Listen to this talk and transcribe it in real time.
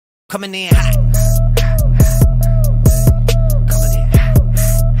Coming in hot. Coming in hot.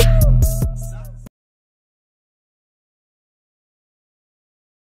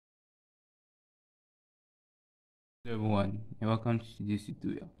 Hello everyone, and welcome to this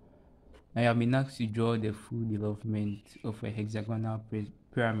tutorial. I have been asked to draw the full development of a hexagonal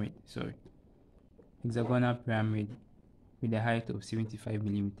pyramid with a height of 75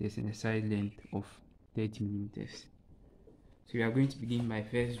 millimeters and a side length of 30 millimeters. So we are going to begin by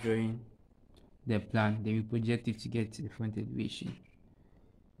first drawing the plan, then we project it to get to the front elevation.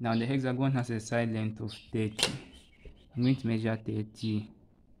 Now the hexagon has a side length of 30. I'm going to measure 30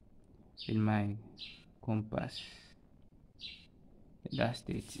 with my compass. That's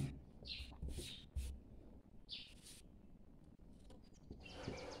 30.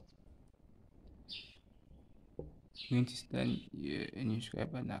 I'm going to stand here and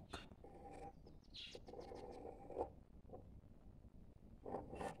inscribe an arc.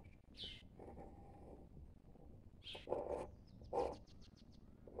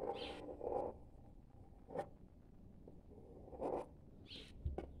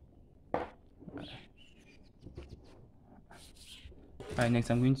 Alright,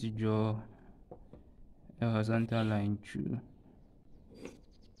 next I'm going to draw a horizontal line through.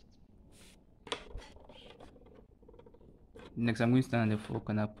 Next I'm going to stand at the 4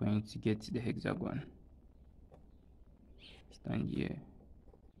 corner point to get to the hexagon. Stand here.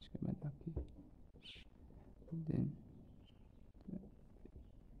 Then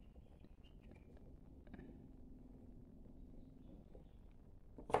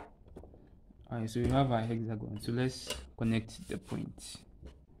alright, so we have our hexagon. So let's connect the points.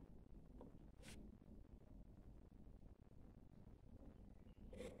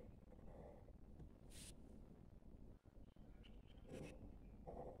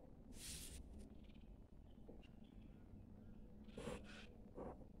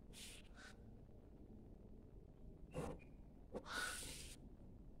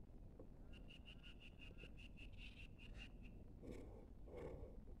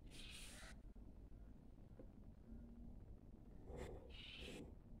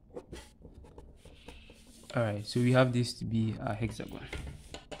 Alright, so we have this to be our hexagon.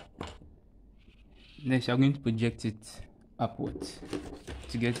 Next, I'm going to project it upwards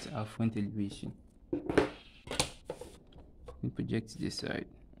to get our front elevation. We project this side.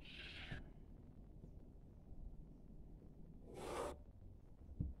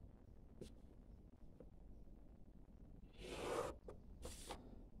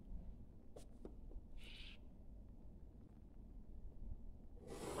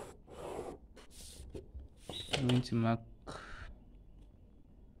 I'm going to mark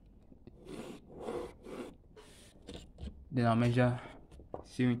then I'll measure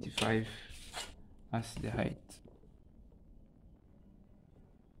 75 as the height.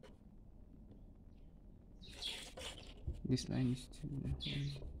 This line is too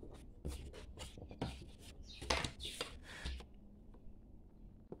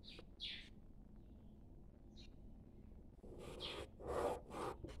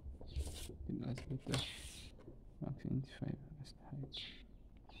that's better. Mark 75 as the height.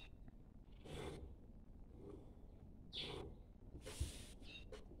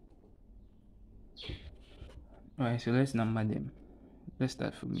 Alright, so let's number them. Let's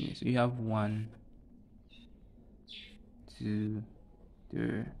start from here. So you have 1, 2,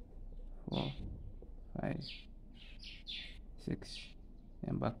 3, 4, 5, 6,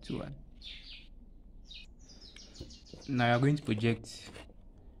 and back to 1. Now you're going to project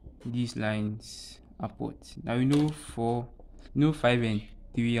these lines upwards. Now we know 5 and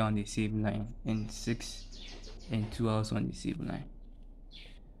 3 are on the same line, and 6 and 2 are also on the same line.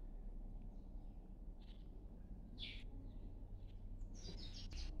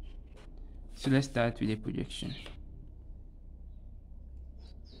 So let's start with the projection.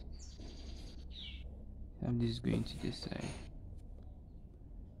 I'm just going to this side,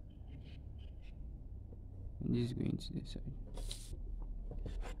 and this is going to this side.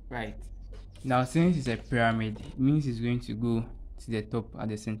 Right. Now since it's a pyramid, it means it's going to go to the top at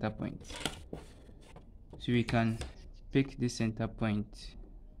the center point. So we can pick the center point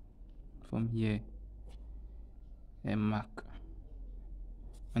from here and mark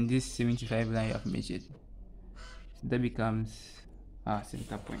on this 75 line you have measured. So that becomes our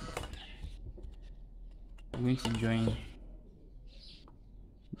center point. I'm going to join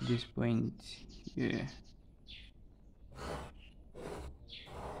this point here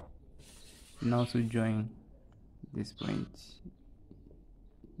and also join this point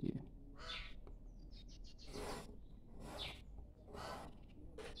here.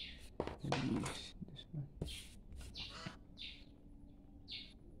 Use this one.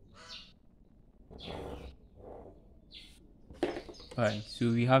 Alright, so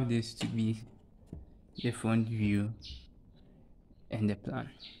we have this to be the front view and the plan.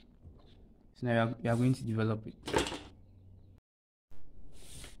 So now we are going to develop it.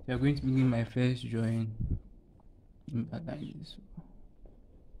 We are going to begin my first drawing. Align this.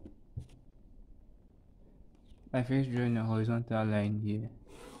 My first drawing a horizontal line here.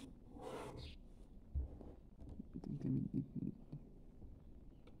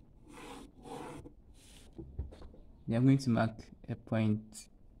 Then I'm going to mark a point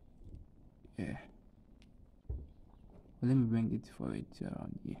here. Well, let me bring it forward to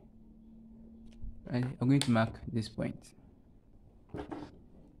around here. Right, I'm going to mark this point.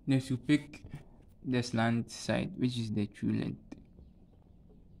 Next, you pick the slant side, which is the true length.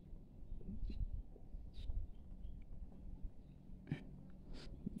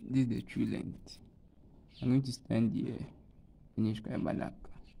 This is the true length. I'm going to stand here and describe an arc.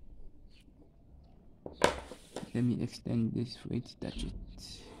 Let me extend this for it to touch it.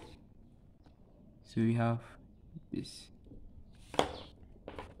 So we have this.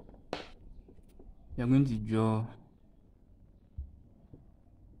 We are going to draw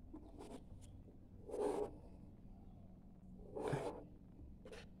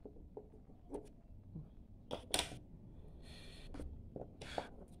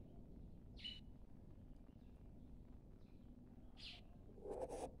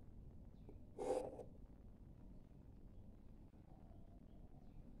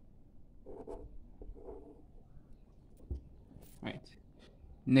right.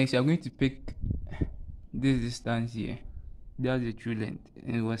 Next, I'm going to pick this distance here. That's the true length,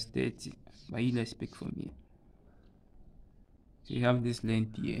 and it was 30. But you let's pick from here. So you have this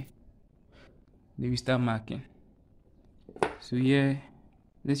length here. Then we start marking. So here,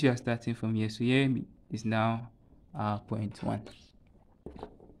 let's say we are starting from here. So here is now our point 1. So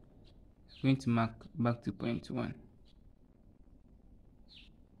going to mark back to point 1.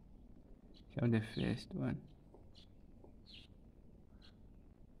 So the first one.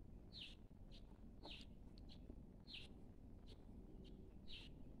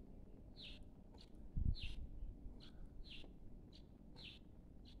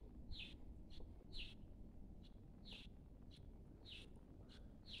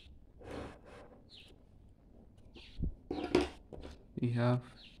 We have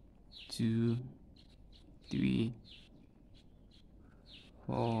 2, 3,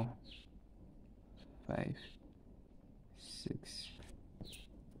 4, 5, 6.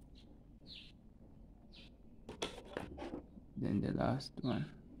 Then the last one.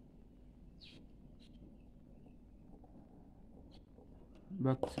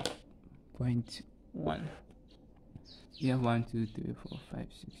 Back to point 1. We have 1, 2, 3, 4, 5,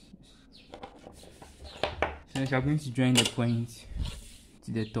 6. So we are going to join the point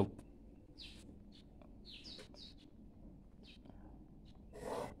to the top.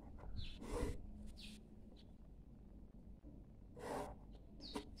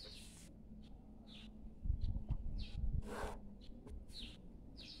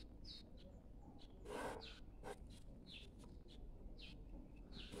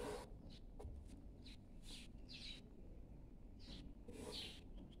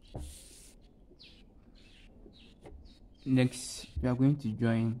 Next, we are going to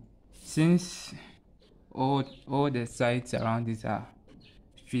join, since all the sides around it are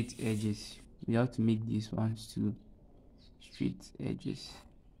straight edges, we have to make these ones too straight edges.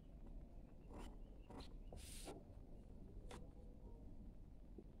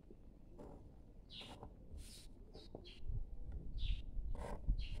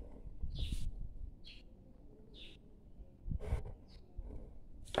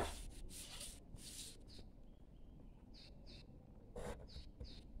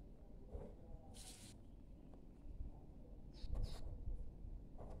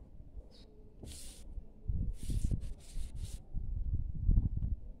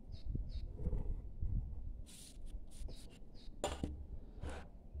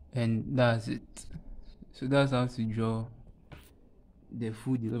 And that's it. So that's how to draw the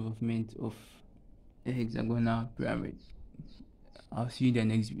full development of a hexagonal pyramid. I'll see you in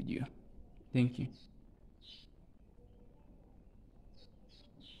the next video. Thank you.